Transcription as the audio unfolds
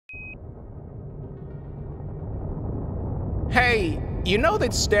Hey, you know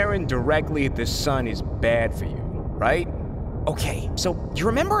that staring directly at the sun is bad for you, right? Okay, so you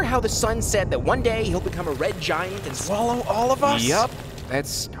remember how the sun said that one day he'll become a red giant and swallow all of us? Yup,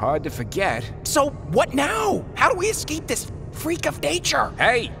 that's hard to forget. So what now? How do we escape this freak of nature?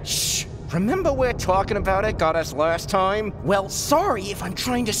 Hey, shh! Remember we're talking about it got us last time? Well, sorry if I'm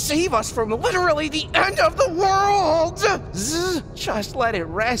trying to save us from literally the end of the world! Zzz, just let it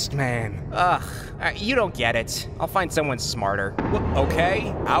rest, man. Ugh, you don't get it. I'll find someone smarter.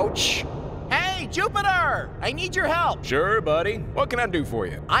 Okay, ouch. Hey, Jupiter! I need your help! Sure, buddy. What can I do for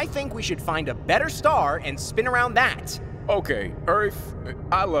you? I think we should find a better star and spin around that. Okay, Earth,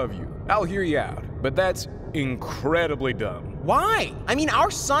 I love you. I'll hear you out. But that's incredibly dumb. Why? I mean,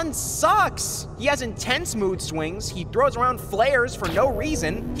 our sun sucks. He has intense mood swings, he throws around flares for no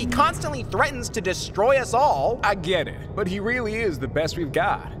reason, he constantly threatens to destroy us all. I get it, but he really is the best we've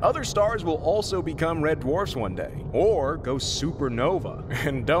got. Other stars will also become red dwarfs one day, or go supernova.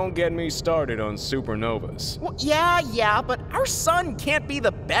 And don't get me started on supernovas. Well, yeah, but our sun can't be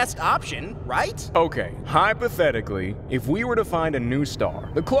the best option, right? Okay, hypothetically, if we were to find a new star,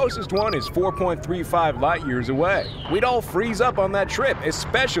 the closest one is 4.35 light years away. We'd all freeze up on that trip,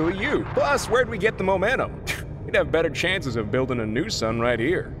 especially you. Plus, where'd we get the momentum? We'd have better chances of building a new sun right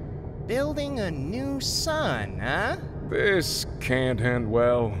here. Building a new sun, huh? This can't end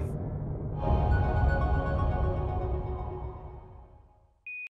well.